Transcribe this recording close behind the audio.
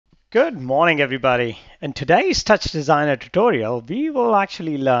Good morning, everybody. In today's Touchdesigner tutorial, we will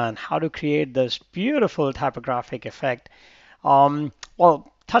actually learn how to create this beautiful typographic effect.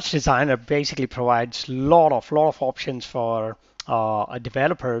 Touchdesigner basically provides lot of options for a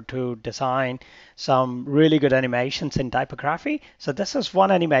developer to design some really good animations in typography. So this is one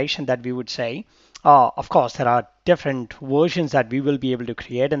animation that we would say. Of course, there are different versions that we will be able to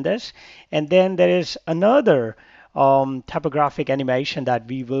create in this. And then there is another typographic animation that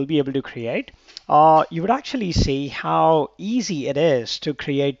we will be able to create. You would actually see how easy it is to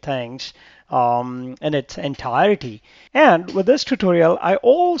create things in its entirety. And with this tutorial, I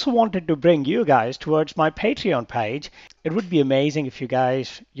also wanted to bring you guys towards my Patreon page. It would be amazing if you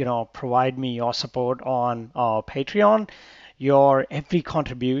guys, provide me your support on Patreon. Your every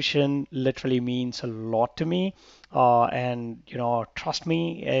contribution literally means a lot to me. And trust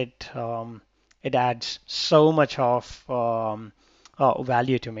me, it adds so much of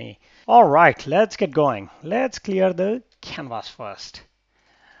value to me. All right, let's get going. Let's clear the canvas first.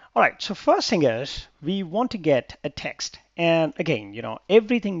 All right, so first thing is we want to get a text. And again,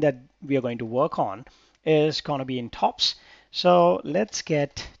 everything that we are going to work on is going to be in tops. So let's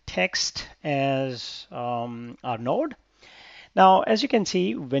get text as our node. Now, as you can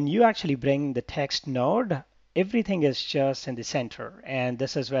see, when you actually bring the text node, everything is just in the center. And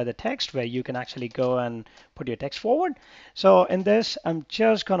this is where the text, where you can actually go and put your text forward. So in this, I'm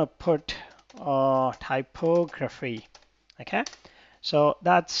just going to put typography. Okay. So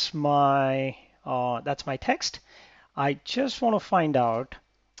that's my text. I just want to find out.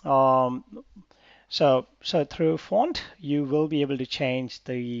 Um, so through font, you will be able to change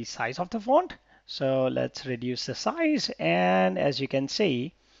the size of the font. So let's reduce the size, and as you can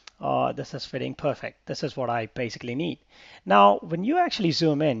see, this is fitting perfect. This is what I basically need. Now, when you actually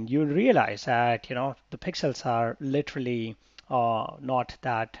zoom in, you'll realize that the pixels are literally not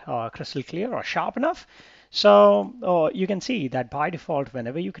that crystal clear or sharp enough. So you can see that by default,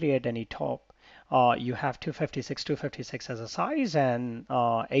 whenever you create any top, you have 256 as a size and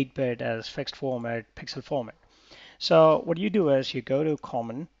 8-bit as fixed format, pixel format. So what you do is you go to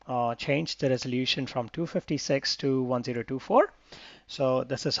common, change the resolution from 256 to 1024. So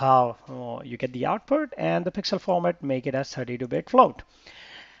this is how you get the output, and the pixel format, make it as 32-bit float.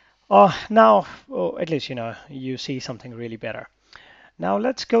 Now, at least you see something really better. Now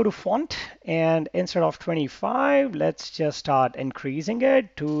let's go to font, and instead of 25, let's just start increasing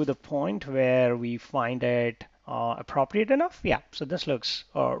it to the point where we find it appropriate enough. Yeah, so this looks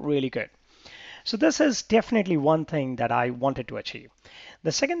really good. So this is definitely one thing that I wanted to achieve.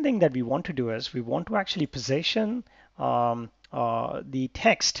 The second thing that we want to do is we want to actually position the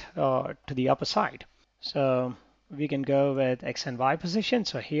text to the upper side. So we can go with X and Y position.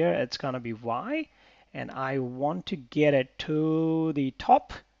 So here it's going to be Y, and I want to get it to the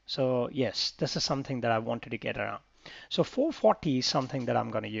top. So yes, this is something that I wanted to get around. So 440 is something that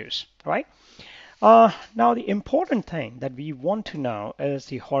I'm going to use, right? Now the important thing that we want to know is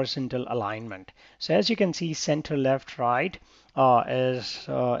the horizontal alignment. So as you can see, center, left, right is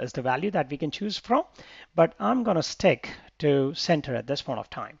the value that we can choose from, but I'm going to stick to center at this point of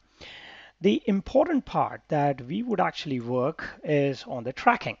time. The important part that we would actually work is on the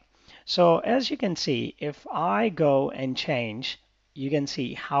tracking. So as you can see, if I go and change, you can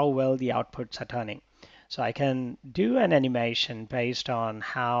see how well the outputs are turning. So I can do an animation based on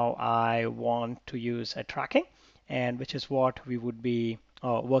how I want to use a tracking, and which is what we would be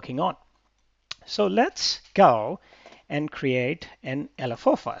working on. So let's go and create an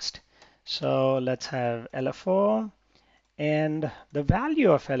LFO first. So let's have LFO, and the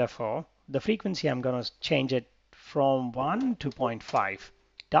value of LFO, the frequency, I'm going to change it from 1 to 0.5.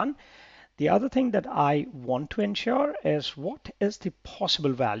 Done. The other thing that I want to ensure is what is the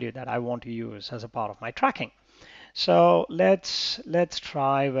possible value that I want to use as a part of my tracking. So let's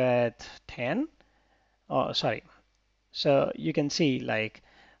try with 10. Oh, sorry. So you can see, like,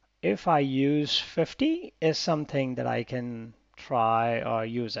 if I use 50 is something that I can try or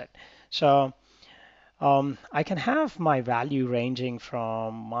use it. So I can have my value ranging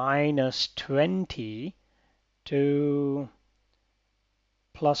from minus 20 to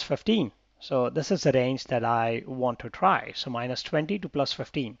plus 15. So this is the range that I want to try. So minus 20 to plus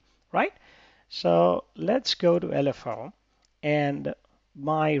 15, right? So let's go to LFO, and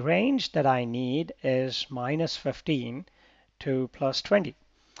my range that I need is minus 15 to plus 20.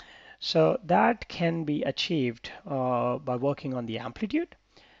 So that can be achieved by working on the amplitude.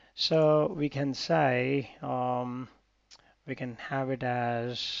 So we can say we can have it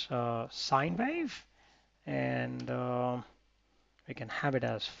as sine wave, and we can have it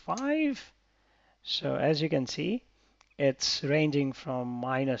as 5. So as you can see, it's ranging from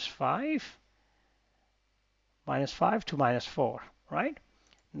 -5 to -4, right?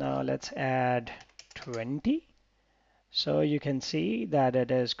 Now let's add 20. So you can see that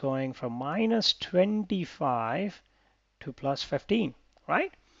it is going from -25 to +15,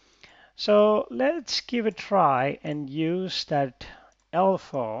 right? So let's give it a try and use that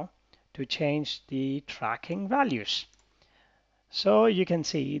LFO to change the tracking values. So you can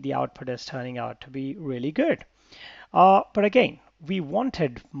see the output is turning out to be really good. But again, we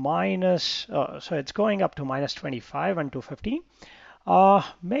wanted so it's going up to -25 and 215.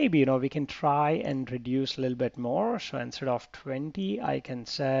 Maybe, we can try and reduce a little bit more. So instead of 20, I can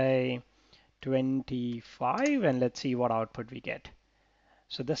say 25, and let's see what output we get.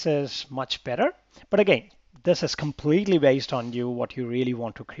 So this is much better. But again, this is completely based on you, what you really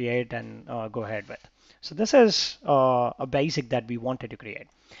want to create and go ahead with. So this is a basic that we wanted to create.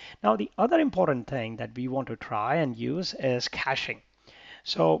 Now, the other important thing that we want to try and use is caching.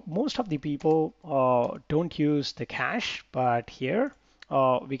 So most of the people don't use the cache, but here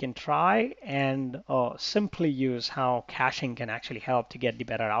we can try and simply use how caching can actually help to get the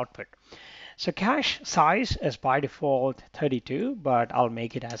better output. So cache size is by default 32, but I'll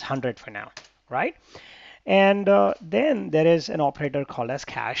make it as 100 for now, right? And then there is an operator called as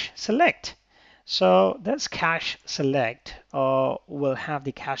cache select. So this cache select will have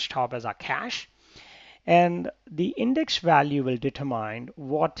the cache top as our cache, and the index value will determine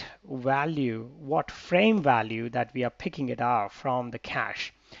what frame value that we are picking it up from the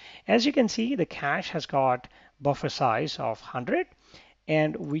cache. As you can see, the cache has got buffer size of 100,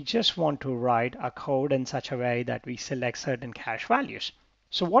 and we just want to write a code in such a way that we select certain cache values.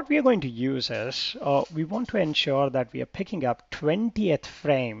 So what we are going to use is we want to ensure that we are picking up 20th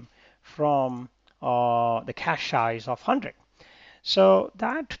frame from the cache size of 100. So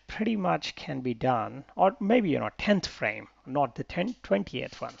that pretty much can be done, or maybe 10th frame, not the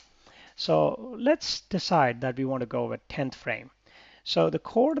 20th one. So let's decide that we want to go with 10th frame. So the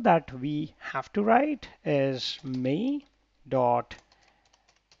code that we have to write is me.digits,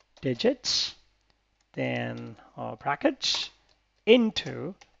 then brackets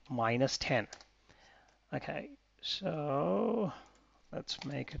into -10. Okay, so let's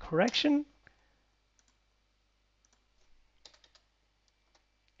make a correction.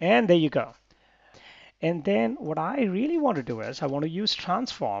 And there you go. And then what I really want to do is I want to use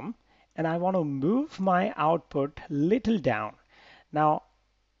transform, and I want to move my output little down. Now,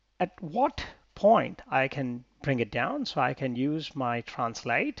 at what point I can bring it down? So I can use my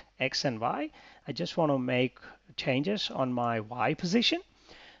translate X and Y. I just want to make changes on my Y position.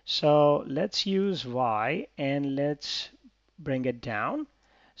 So let's use Y and let's bring it down.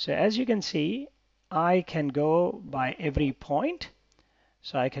 So as you can see, I can go by every point.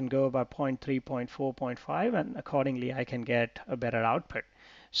 So I can go by 0.3, 0.4, 0.5, and accordingly I can get a better output.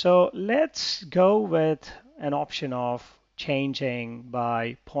 So let's go with an option of changing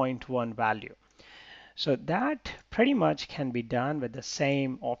by 0.1 value. So that pretty much can be done with the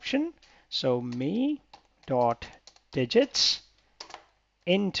same option. So me.digits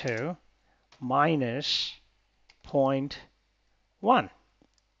into -0.1.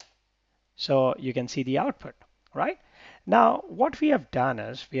 So you can see the output, right? Now, what we have done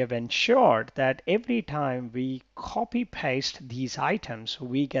is we have ensured that every time we copy paste these items,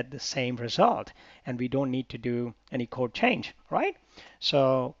 we get the same result, and we don't need to do any code change, right?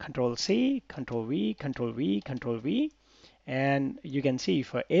 So Control C, Control V, Control V, Control V, and you can see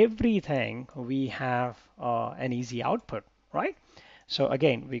for everything we have an easy output, right? So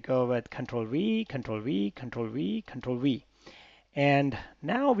again, we go with Control V, Control V, Control V, Control V. And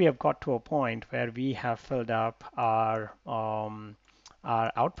now we have got to a point where we have filled up our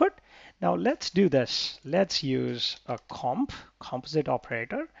output. Now let's do this. Let's use a composite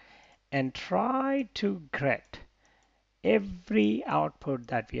operator, and try to get every output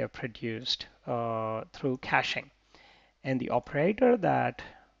that we have produced through caching. And the operator that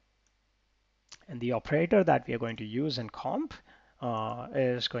we are going to use in comp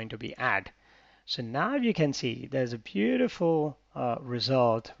is going to be add. So now you can see there's a beautiful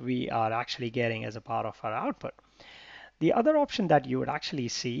result we are actually getting as a part of our output. The other option that you would actually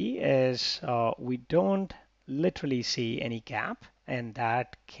see is we don't literally see any gap, and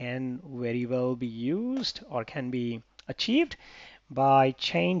that can very well be used or can be achieved by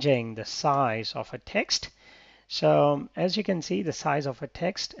changing the size of a text. So as you can see, the size of a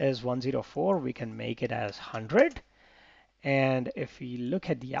text is 104. We can make it as 100. And if we look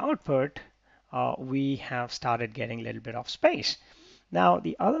at the output, we have started getting a little bit of space. Now,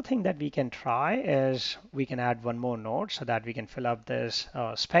 the other thing that we can try is we can add one more node so that we can fill up this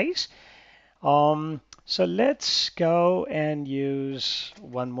space. So let's go and use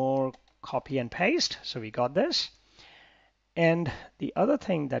one more copy and paste. So we got this. And the other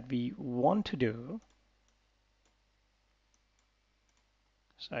thing that we want to do,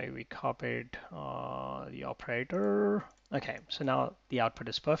 so we copied the operator. Okay, so now the output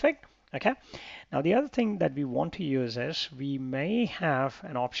is perfect. Okay, now the other thing that we want to use is we may have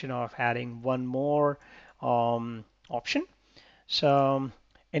an option of adding one more option. So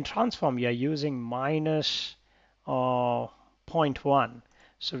in transform, we are using minus uh, zero point 0.1.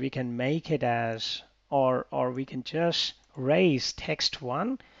 So we can make it as, or we can just raise text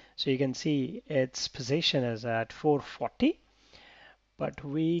 1. So you can see its position is at 440. But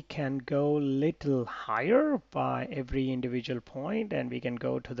we can go little higher by every individual point, and we can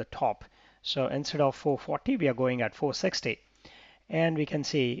go to the top. So instead of 440, we are going at 460. And we can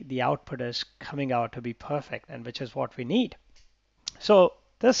see the output is coming out to be perfect, and which is what we need. So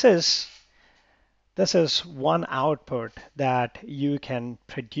this is one output that you can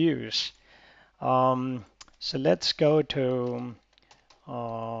produce. So let's go to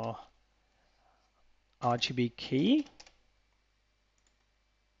RGB key,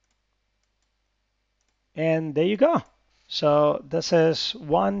 and there you go. So this is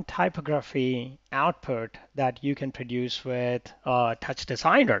one typography output that you can produce with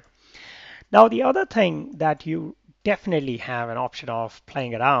Touchdesigner. Now, the other thing that you definitely have an option of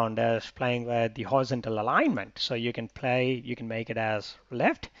playing around is playing with the horizontal alignment. So you can make it as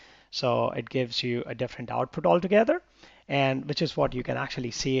left. So it gives you a different output altogether, and which is what you can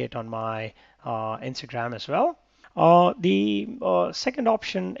actually see it on my Instagram as well. The second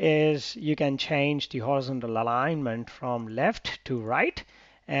option is you can change the horizontal alignment from left to right,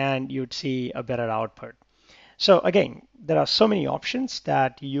 and you'd see a better output. So again, there are so many options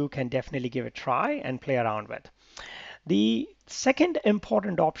that you can definitely give a try and play around with. The second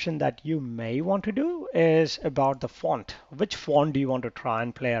important option that you may want to do is about the font. Which font do you want to try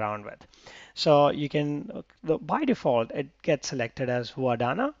and play around with? So you can, by default, it gets selected as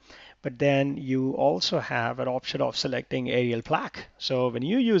Vardana, but then you also have an option of selecting Arial Black. So when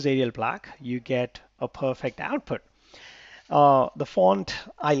you use Arial Black, you get a perfect output. The font,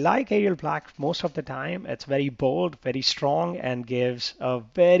 I like Arial Black most of the time. It's very bold, very strong, and gives a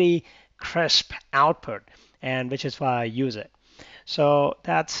very crisp output, and which is why I use it. So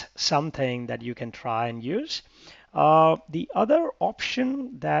that's something that you can try and use. The other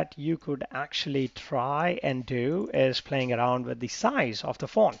option that you could actually try and do is playing around with the size of the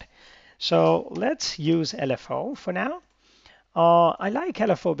font. So let's use LFO for now. I like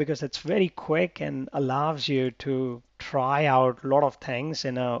LFO because it's very quick and allows you to try out a lot of things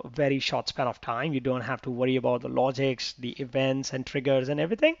in a very short span of time. You don't have to worry about the logics, the events and triggers and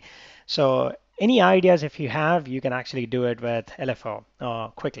everything. So any ideas if you have, you can actually do it with LFO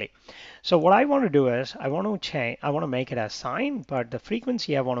quickly. So what I want to do is I want to change, I want to make it as sine, but the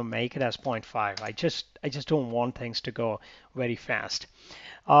frequency I want to make it as 0.5. I just don't want things to go very fast.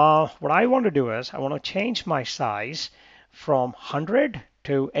 What I want to do is I want to change my size from 100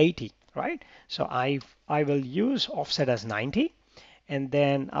 to 80, right? So I will use offset as 90, and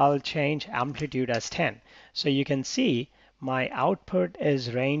then I'll change amplitude as 10. So you can see my output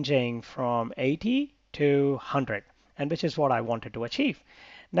is ranging from 80 to 100, and which is what I wanted to achieve.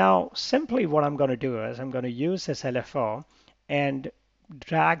 Now, simply what I'm going to do is I'm going to use this LFO and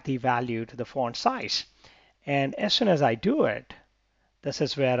drag the value to the font size. And as soon as I do it, this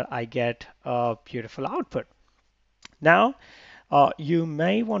is where I get a beautiful output. Now, you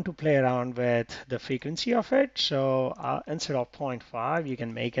may want to play around with the frequency of it. So instead of 0.5, you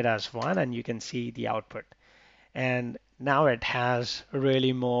can make it as 1 and you can see the output. And now it has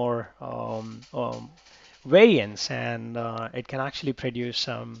really more variance, and it can actually produce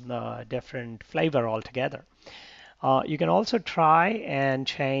some different flavor altogether. You can also try and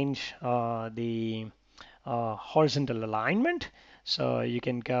change the horizontal alignment. So you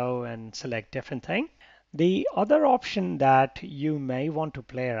can go and select different thing. The other option that you may want to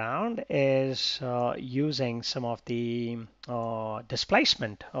play around is using some of the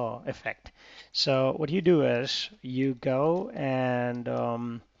displacement effect. So what you do is you go and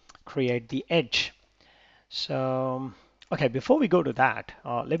create the edge. So, okay, before we go to that,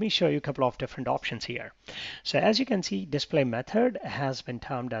 let me show you a couple of different options here. So as you can see, display method has been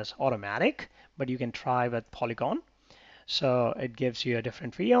termed as automatic, but you can try with polygon. So it gives you a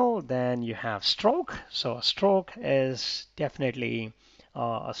different feel. Then you have stroke. So a stroke is definitely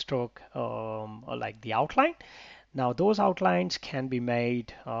a stroke like the outline. Now those outlines can be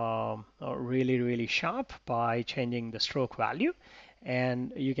made really, really sharp by changing the stroke value.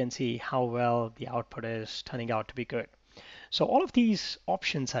 And you can see how well the output is turning out to be good. So all of these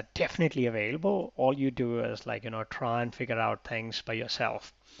options are definitely available. All you do is try and figure out things by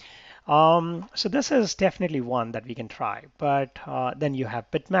yourself. So this is definitely one that we can try. But then you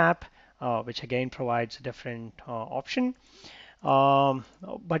have bitmap, which again provides a different option. Um,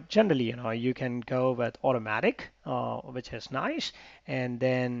 but generally, you can go with automatic, which is nice, and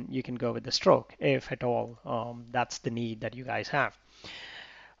then you can go with the stroke if at all that's the need that you guys have.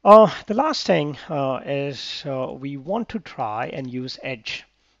 The last thing is we want to try and use Edge.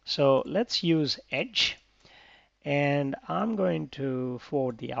 So let's use Edge, and I'm going to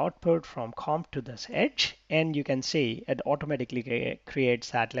forward the output from comp to this edge, and you can see it automatically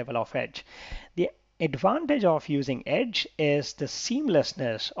creates that level of edge. The advantage of using edge is the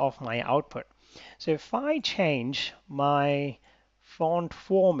seamlessness of my output. So if I change my font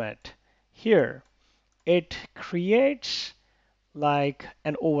format here, it creates like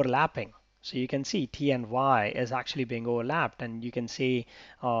an overlapping. So you can see T and Y is actually being overlapped, and you can see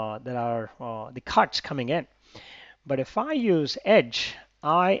there are the cuts coming in. But if I use Edge,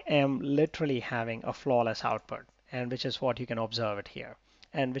 I am literally having a flawless output, and which is what you can observe it here.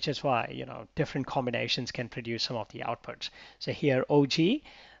 And which is why, different combinations can produce some of the outputs. So here, OG.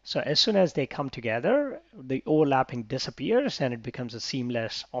 So as soon as they come together, the overlapping disappears and it becomes a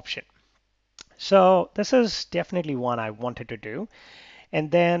seamless option. So this is definitely one I wanted to do.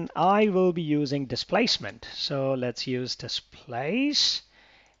 And then I will be using displacement. So let's use displace.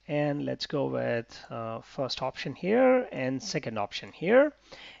 And let's go with first option here and second option here.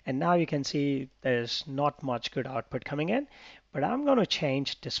 And now you can see there's not much good output coming in, but I'm going to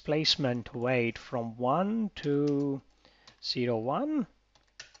change displacement weight from 1 to 0.1.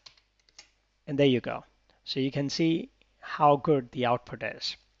 And there you go. So you can see how good the output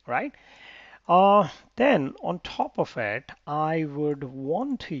is, right? Then on top of it, I would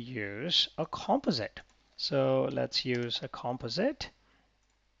want to use a composite. So let's use a composite.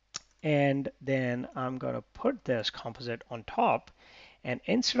 And then I'm going to put this composite on top. And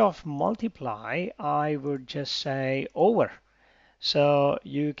instead of multiply, I would just say over. So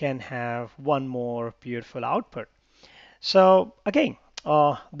you can have one more beautiful output. So again,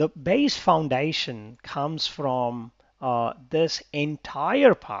 the base foundation comes from this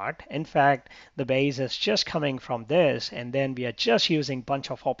entire part. In fact, the base is just coming from this, and then we are just using a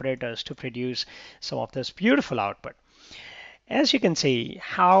bunch of operators to produce some of this beautiful output. As you can see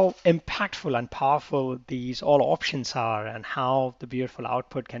how impactful and powerful these all options are and how the beautiful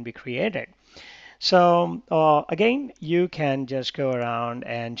output can be created. So again, you can just go around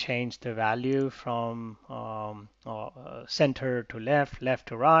and change the value from center to left, left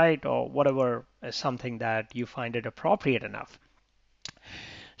to right, or whatever is something that you find it appropriate enough.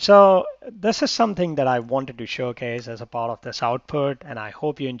 So this is something that I wanted to showcase as a part of this output, and I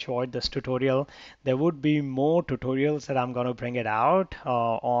hope you enjoyed this tutorial. There would be more tutorials that I'm going to bring it out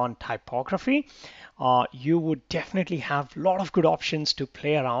on typography. You would definitely have a lot of good options to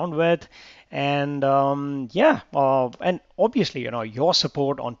play around with. And yeah, and obviously, your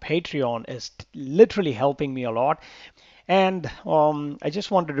support on Patreon is literally helping me a lot. And I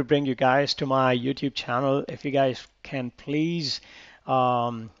just wanted to bring you guys to my YouTube channel. If you guys can please,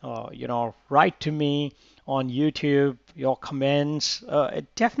 write to me on YouTube, your comments.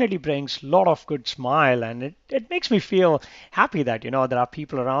 It definitely brings a lot of good smile, and it makes me feel happy that, there are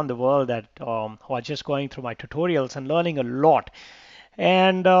people around the world that who are just going through my tutorials and learning a lot.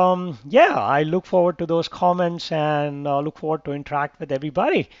 And yeah, I look forward to those comments and look forward to interact with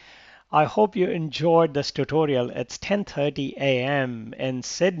everybody. I hope you enjoyed this tutorial. It's 10:30 a.m. in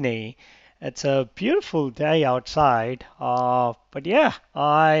Sydney. It's a beautiful day outside. But yeah,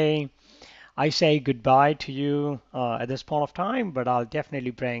 I say goodbye to you at this point of time, but I'll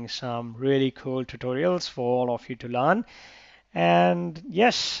definitely bring some really cool tutorials for all of you to learn. And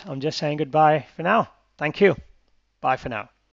yes, I'm just saying goodbye for now. Thank you. Bye for now.